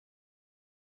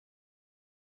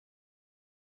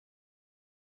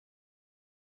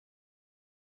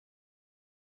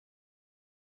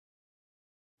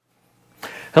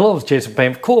Hello, it's Jason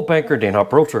Payne, Coldwell Banker, Dan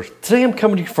Harper Realtors. Today I'm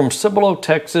coming to you from Cibolo,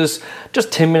 Texas,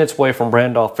 just 10 minutes away from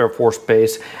Randolph Air Force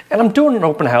Base, and I'm doing an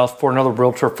open house for another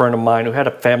realtor friend of mine who had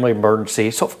a family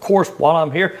emergency. So of course, while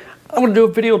I'm here, I'm going to do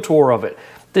a video tour of it.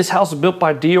 This house was built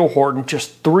by DR Horton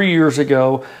just 3 years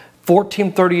ago,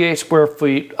 1438 square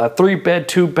feet, a 3-bed,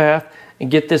 2-bath,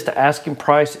 and get this, the asking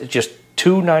price is just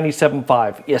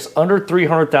 $297,500. Yes, under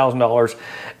 $300,000.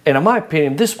 And in my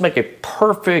opinion, this would make a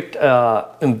perfect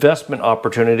investment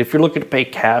opportunity if you're looking to pay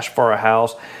cash for a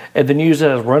house and then use it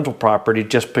as rental property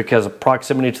just because of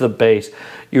proximity to the base.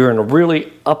 You're in a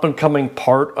really up and coming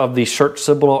part of the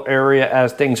Cibolo area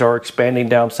as things are expanding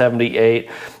down 78.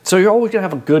 So you're always gonna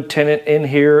have a good tenant in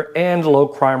here and a low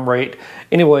crime rate.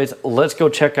 Anyways, let's go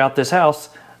check out this house.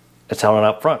 It's out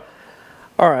up front.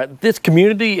 All right, this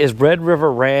community is Red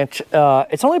River Ranch.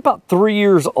 It's only about 3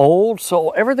 years old, so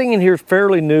everything in here is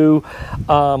fairly new.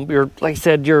 Like I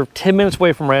said, you're 10 minutes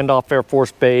away from Randolph Air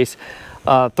Force Base,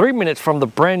 3 minutes from the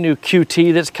brand new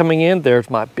QT that's coming in.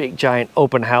 There's my big giant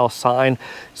open house sign.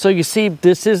 So you see,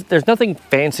 there's nothing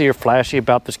fancy or flashy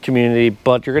about this community,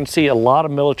 but you're gonna see a lot of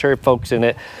military folks in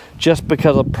it just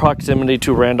because of proximity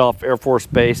to Randolph Air Force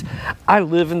Base. I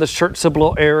live in the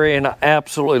Cibolo area and I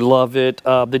absolutely love it.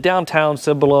 The downtown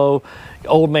Cibolo,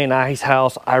 Old Main Ice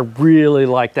House, I really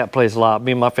like that place a lot.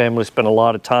 Me and my family spend a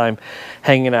lot of time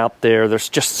hanging out there. There's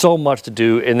just so much to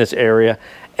do in this area.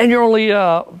 And you're only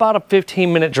about a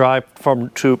 15-minute drive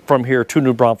from here to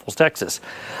New Braunfels, Texas.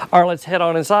 All right, let's head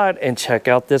on inside and check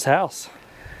out this house.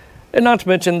 And not to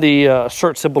mention the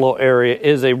Cibolo area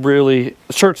is a really,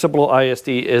 Cibolo ISD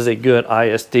is a good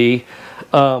ISD.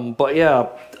 But yeah,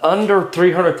 under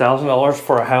 $300,000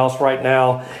 for a house right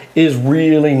now is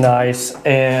really nice.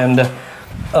 And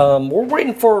we're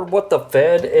waiting for what the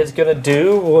Fed is gonna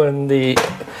do when they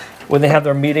have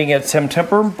their meeting in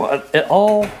September, but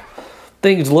all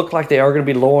things look like they are gonna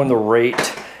be lowering the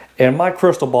rate. And my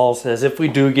crystal ball says if we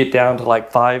do get down to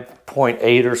like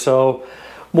 5.8 or so,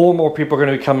 more and more people are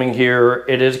going to be coming here.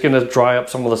 It is going to dry up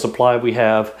some of the supply we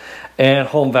have, and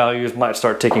home values might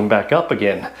start ticking back up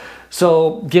again.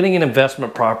 So getting an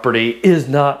investment property is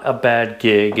not a bad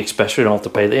gig, especially if you don't have to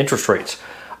pay the interest rates.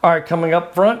 All right, coming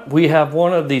up front, we have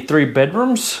one of the 3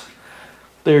 bedrooms.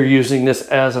 They're using this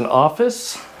as an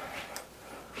office.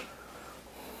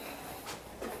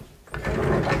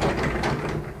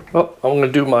 Well, I'm going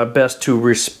to do my best to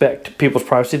respect people's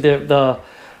privacy. The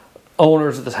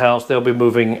owners of this house, they'll be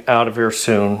moving out of here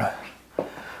soon.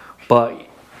 But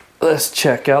let's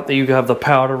check out that you have the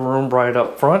powder room right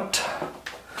up front.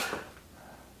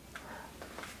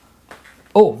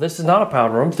 Oh, this is not a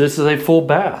powder room. This is a full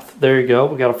bath. There you go.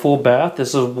 We got a full bath.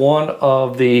 This is one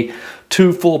of the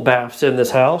 2 full baths in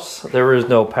this house. There is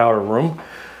no powder room.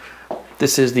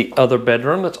 This is the other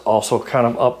bedroom that's also kind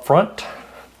of up front.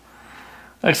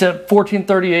 Like I said,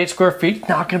 1438 square feet,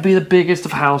 not gonna be the biggest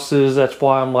of houses. That's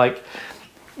why I'm like,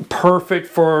 perfect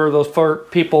for those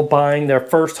people buying their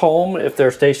first home if they're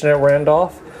stationed at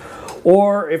Randolph,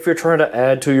 or if you're trying to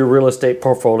add to your real estate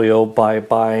portfolio by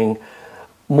buying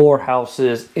more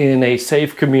houses in a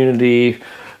safe community,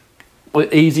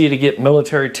 easy to get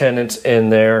military tenants in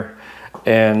there.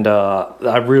 And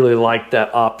I really like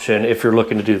that option if you're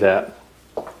looking to do that.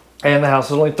 And the house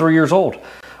is only 3 years old.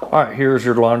 All right, here's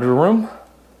your laundry room.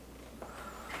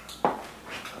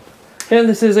 And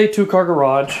this is a 2-car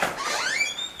garage.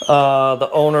 The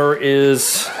owner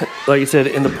is, like I said,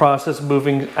 in the process of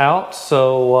moving out,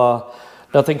 so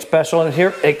nothing special in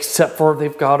here except for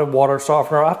they've got a water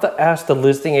softener. I have to ask the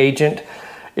listing agent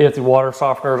if the water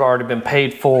softener has already been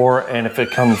paid for and if it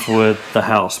comes with the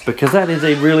house, because that is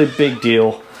a really big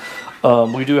deal.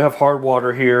 We do have hard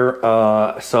water here,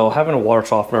 so having a water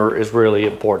softener is really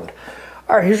important.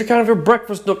 All right, here's your kind of your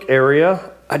breakfast nook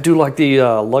area. I do like the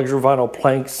luxury vinyl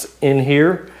planks in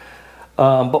here,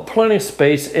 but plenty of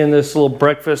space in this little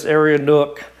breakfast area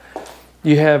nook.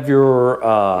 You have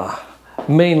your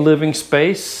main living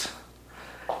space,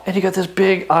 and you got this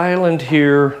big island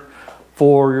here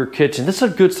for your kitchen. This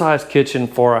is a good sized kitchen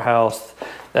for a house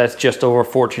that's just over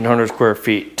 1,400 square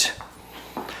feet.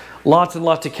 Lots and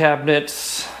lots of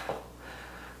cabinets.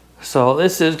 So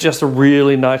this is just a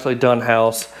really nicely done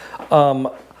house.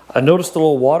 I noticed the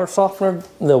little water softener,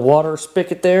 the water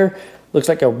spigot there. Looks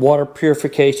like a water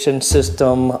purification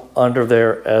system under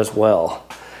there as well.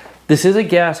 This is a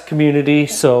gas community,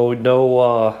 so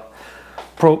no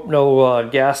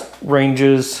gas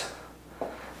ranges.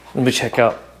 Let me check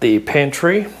out the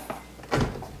pantry.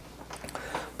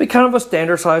 Be kind of a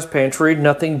standard sized pantry,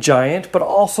 nothing giant, but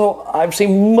also I've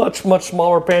seen much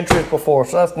smaller pantries before,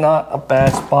 so that's not a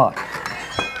bad spot.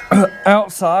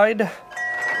 Outside,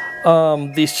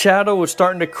 the shadow is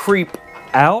starting to creep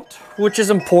out, which is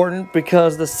important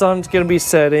because the sun's going to be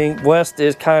setting. West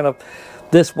is kind of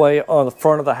this way on the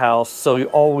front of the house, so you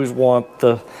always want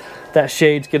that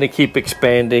shade's going to keep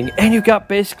expanding. And you've got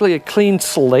basically a clean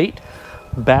slate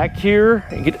back here.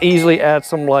 You could easily add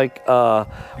some like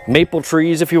maple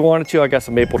trees if you wanted to. I got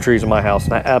some maple trees in my house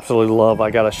and I absolutely love. I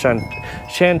got a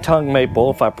Shantung maple,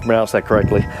 if I pronounce that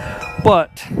correctly.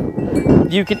 But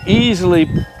you can easily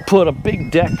put a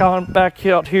big deck on back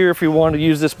out here if you want to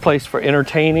use this place for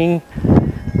entertaining.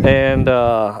 And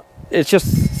it's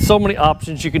just so many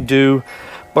options you can do.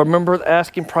 But remember, the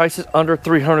asking price is under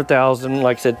 $300,000.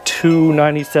 Like I said,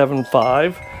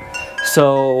 $297,500.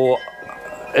 So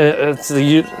it's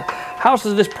the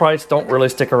houses of this price don't really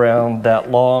stick around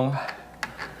that long.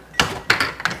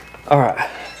 All right,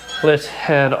 let's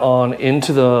head on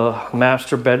into the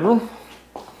master bedroom.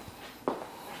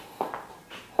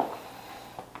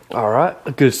 All right,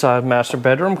 a good sized master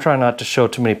bedroom. Try not to show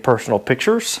too many personal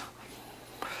pictures.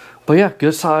 But yeah,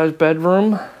 good sized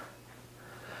bedroom.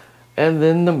 And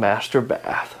then the master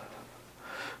bath.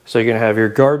 So you're gonna have your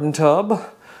garden tub with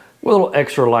a little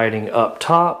extra lighting up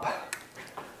top.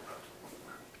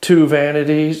 2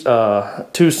 vanities,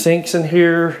 2 sinks in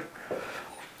here.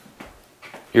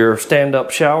 Your stand-up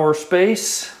shower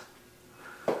space.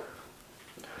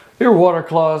 Your water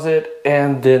closet,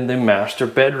 and then the master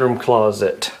bedroom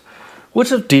closet, which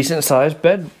is a decent sized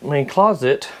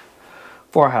closet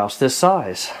for a house this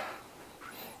size.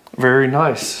 Very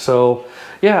nice. So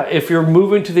yeah, if you're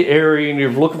moving to the area and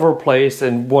you're looking for a place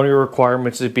and one of your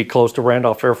requirements is to be close to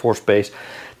Randolph Air Force Base,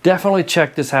 definitely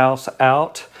check this house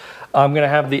out. I'm going to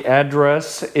have the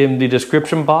address in the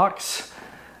description box,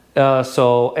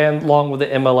 and along with the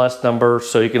MLS number,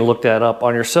 so you can look that up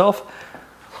on yourself.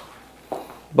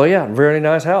 But yeah, very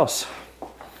nice house.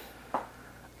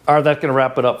 All right, that's going to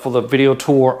wrap it up for the video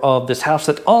tour of this house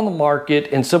that's on the market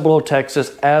in Cibolo,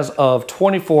 Texas as of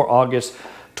 24 August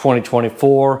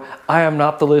 2024. I am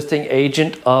not the listing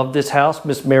agent of this house.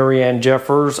 Miss Marianne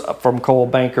Jeffers from Coldwell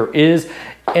Banker is.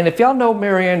 And if y'all know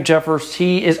Marianne Jeffers,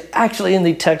 she is actually in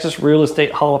the Texas Real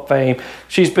Estate Hall of Fame.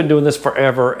 She's been doing this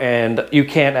forever, and you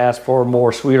can't ask for a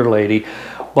more sweeter lady.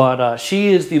 But she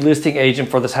is the listing agent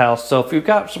for this house. So if you've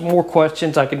got some more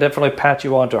questions, I can definitely patch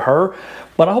you on to her.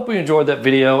 But I hope you enjoyed that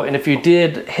video. And if you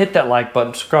did, hit that like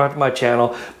button, subscribe to my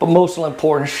channel. But most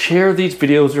important, share these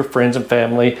videos with your friends and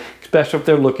family, especially if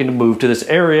they're looking to move to this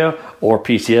area or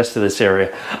PCS to this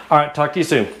area. All right, talk to you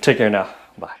soon. Take care now.